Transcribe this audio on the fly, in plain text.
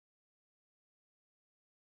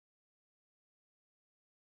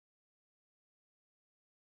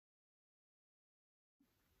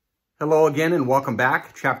Hello again and welcome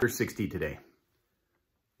back. Chapter 60 today.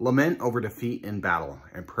 Lament over defeat in battle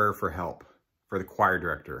and prayer for help for the choir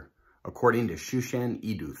director, according to Shushan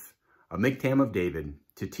Eduth, a miktam of David,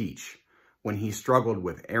 to teach, when he struggled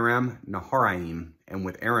with Aram Naharaim and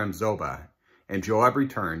with Aram Zobah, and Joab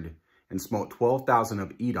returned and smote 12,000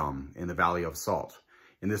 of Edom in the Valley of Salt.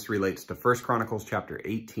 And this relates to 1 Chronicles chapter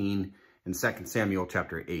 18 and 2 Samuel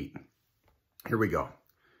chapter 8. Here we go.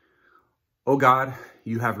 O God,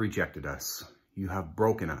 you have rejected us. You have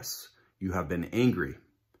broken us. You have been angry.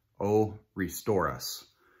 Oh, restore us.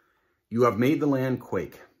 You have made the land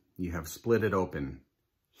quake. You have split it open.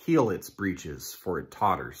 Heal its breaches, for it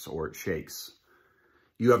totters or it shakes.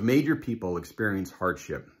 You have made your people experience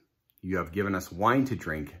hardship. You have given us wine to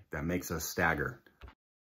drink that makes us stagger.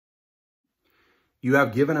 You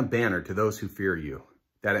have given a banner to those who fear you,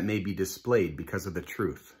 that it may be displayed because of the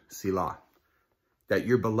truth, Selah. That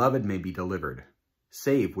your beloved may be delivered.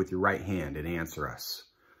 Save with your right hand and answer us.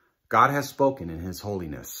 God has spoken in his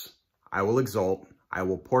holiness. I will exult. I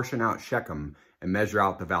will portion out Shechem and measure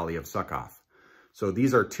out the valley of Succoth. So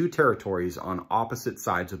these are two territories on opposite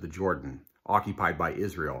sides of the Jordan, occupied by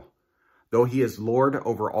Israel. Though he is Lord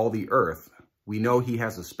over all the earth, we know he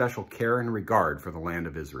has a special care and regard for the land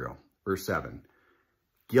of Israel. Verse 7.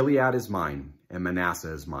 Gilead is mine, and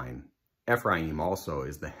Manasseh is mine. Ephraim also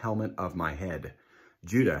is the helmet of my head.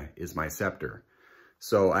 Judah is my scepter.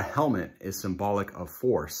 So a helmet is symbolic of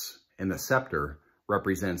force, and the scepter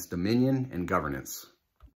represents dominion and governance.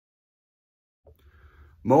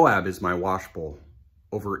 Moab is my washbowl.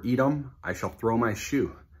 Over Edom I shall throw my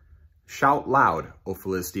shoe. Shout loud, O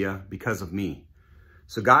Philistia, because of me.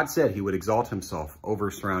 So God said he would exalt himself over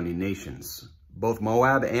surrounding nations. Both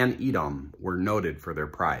Moab and Edom were noted for their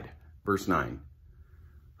pride. Verse 9.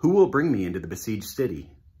 Who will bring me into the besieged city?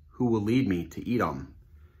 Who will lead me to Edom?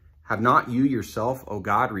 Have not you yourself, O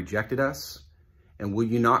God, rejected us? And will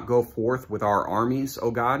you not go forth with our armies,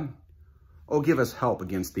 O God? O give us help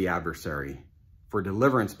against the adversary, for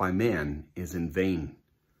deliverance by man is in vain.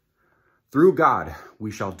 Through God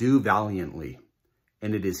we shall do valiantly,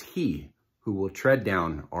 and it is he who will tread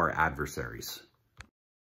down our adversaries.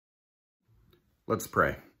 Let's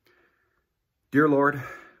pray. Dear Lord,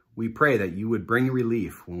 we pray that you would bring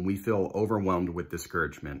relief when we feel overwhelmed with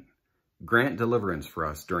discouragement. Grant deliverance for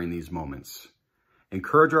us during these moments.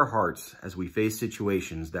 Encourage our hearts as we face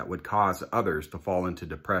situations that would cause others to fall into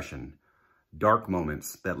depression, dark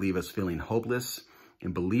moments that leave us feeling hopeless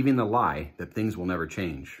and believing the lie that things will never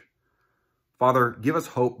change. Father, give us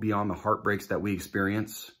hope beyond the heartbreaks that we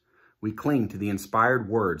experience. We cling to the inspired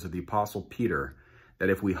words of the Apostle Peter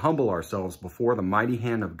that if we humble ourselves before the mighty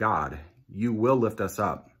hand of God, you will lift us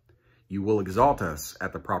up. You will exalt us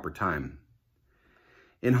at the proper time.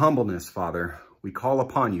 In humbleness, Father, we call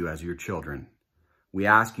upon you as your children. We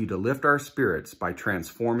ask you to lift our spirits by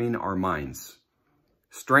transforming our minds.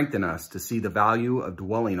 Strengthen us to see the value of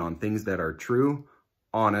dwelling on things that are true,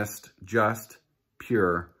 honest, just,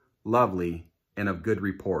 pure, lovely, and of good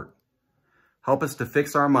report. Help us to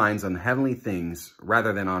fix our minds on heavenly things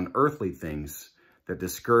rather than on earthly things that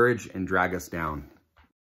discourage and drag us down.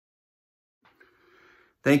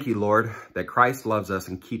 Thank you, Lord, that Christ loves us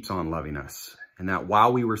and keeps on loving us, and that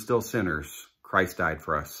while we were still sinners, Christ died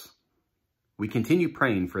for us. We continue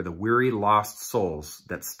praying for the weary, lost souls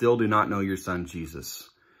that still do not know your Son, Jesus,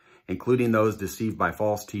 including those deceived by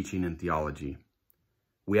false teaching and theology.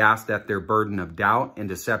 We ask that their burden of doubt and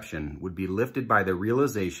deception would be lifted by the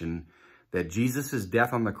realization that Jesus'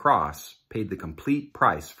 death on the cross paid the complete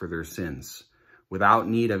price for their sins, without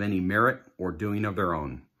need of any merit or doing of their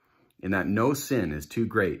own, and that no sin is too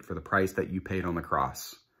great for the price that you paid on the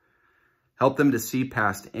cross. Help them to see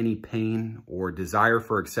past any pain or desire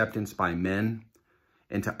for acceptance by men,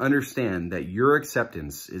 and to understand that your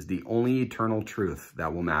acceptance is the only eternal truth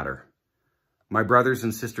that will matter. My brothers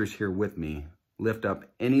and sisters here with me lift up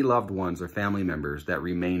any loved ones or family members that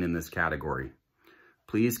remain in this category.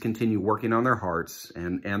 Please continue working on their hearts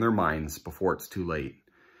and their minds before it's too late,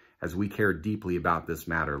 as we care deeply about this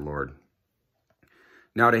matter, Lord.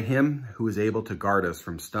 Now to him who is able to guard us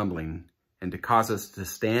from stumbling and to cause us to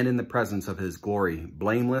stand in the presence of his glory,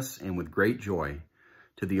 blameless and with great joy,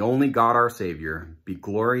 to the only God our Savior, be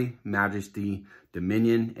glory, majesty,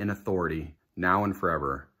 dominion, and authority, now and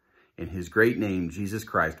forever. In his great name, Jesus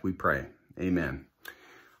Christ, we pray. Amen.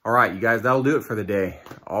 All right, you guys, that'll do it for the day.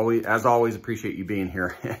 As always, appreciate you being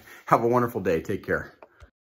here. Have a wonderful day. Take care.